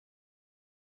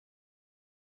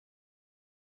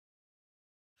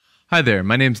Hi there,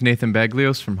 my name's Nathan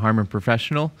Baglyos from Harman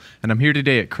Professional, and I'm here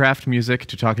today at Kraft Music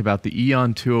to talk about the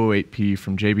EON208P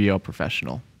from JBL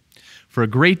Professional. For a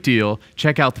great deal,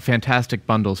 check out the fantastic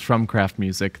bundles from Kraft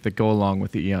Music that go along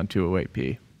with the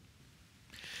EON208P.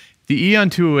 The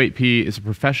EON208P is a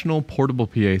professional portable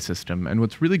PA system, and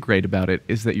what's really great about it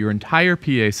is that your entire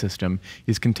PA system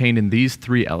is contained in these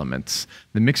three elements: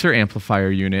 the mixer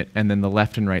amplifier unit and then the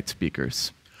left and right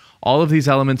speakers. All of these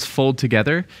elements fold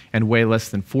together and weigh less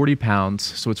than 40 pounds,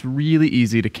 so it's really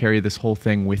easy to carry this whole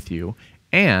thing with you.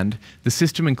 And the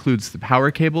system includes the power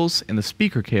cables and the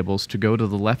speaker cables to go to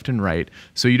the left and right,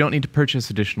 so you don't need to purchase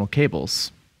additional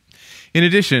cables. In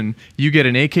addition, you get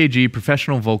an AKG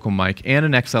professional vocal mic and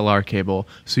an XLR cable,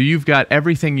 so you've got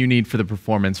everything you need for the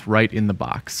performance right in the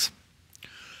box.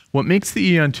 What makes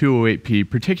the EON208P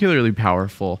particularly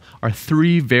powerful are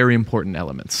three very important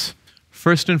elements.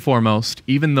 First and foremost,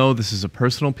 even though this is a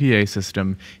personal PA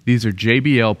system, these are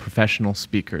JBL professional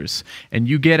speakers, and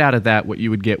you get out of that what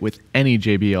you would get with any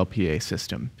JBL PA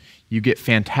system. You get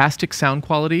fantastic sound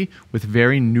quality with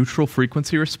very neutral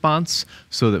frequency response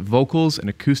so that vocals and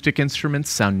acoustic instruments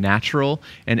sound natural,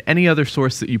 and any other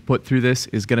source that you put through this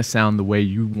is going to sound the way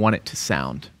you want it to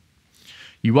sound.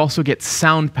 You also get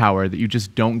sound power that you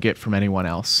just don't get from anyone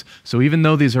else. So even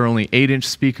though these are only 8-inch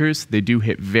speakers, they do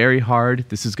hit very hard.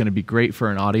 This is going to be great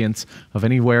for an audience of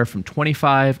anywhere from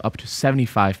 25 up to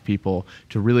 75 people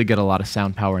to really get a lot of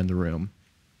sound power in the room.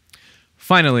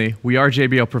 Finally, we are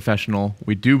JBL Professional.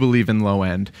 We do believe in low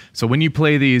end. So when you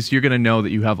play these, you're going to know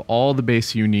that you have all the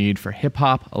bass you need for hip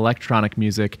hop, electronic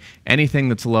music, anything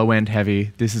that's low end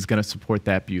heavy. This is going to support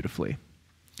that beautifully.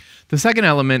 The second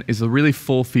element is a really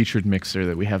full-featured mixer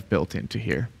that we have built into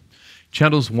here.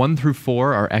 Channels 1 through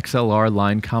 4 are XLR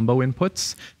line combo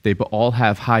inputs. They all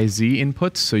have high Z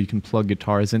inputs, so you can plug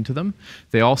guitars into them.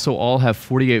 They also all have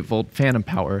 48-volt phantom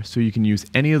power, so you can use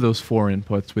any of those 4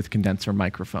 inputs with condenser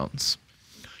microphones.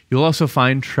 You'll also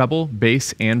find treble,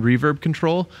 bass, and reverb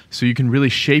control, so you can really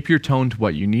shape your tone to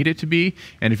what you need it to be,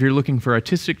 and if you're looking for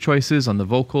artistic choices on the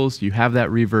vocals, you have that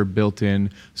reverb built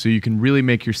in, so you can really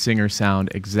make your singer sound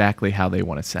exactly how they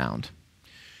want to sound.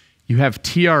 You have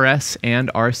TRS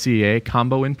and RCA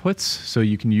combo inputs, so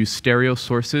you can use stereo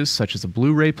sources such as a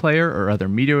Blu-ray player or other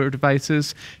media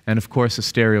devices, and of course a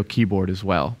stereo keyboard as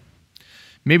well.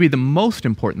 Maybe the most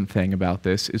important thing about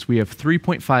this is we have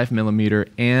 3.5mm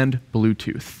and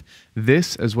Bluetooth.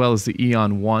 This, as well as the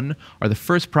EON1, are the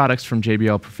first products from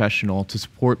JBL Professional to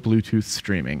support Bluetooth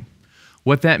streaming.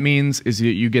 What that means is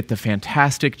that you get the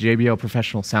fantastic JBL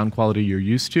Professional sound quality you're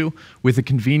used to with the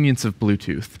convenience of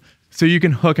Bluetooth. So you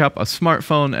can hook up a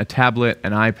smartphone, a tablet,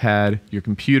 an iPad, your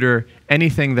computer,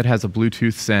 anything that has a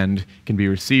Bluetooth send can be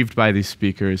received by these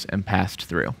speakers and passed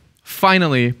through.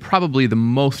 Finally, probably the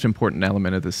most important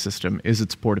element of this system is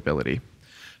its portability.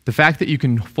 The fact that you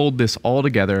can fold this all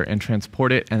together and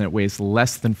transport it and it weighs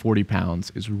less than 40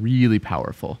 pounds is really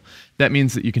powerful. That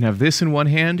means that you can have this in one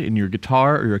hand, in your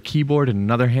guitar or your keyboard in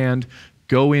another hand,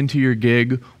 go into your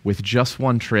gig with just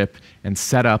one trip and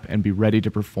set up and be ready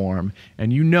to perform.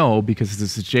 And you know, because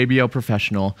this is JBL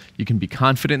Professional, you can be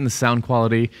confident in the sound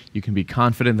quality, you can be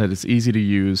confident that it's easy to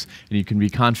use, and you can be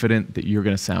confident that you're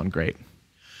going to sound great.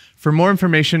 For more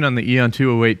information on the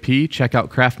EON208P, check out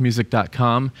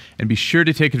craftmusic.com and be sure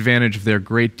to take advantage of their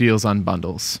great deals on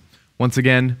bundles. Once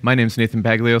again, my name is Nathan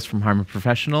Baglyos from Harman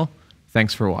Professional.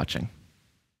 Thanks for watching.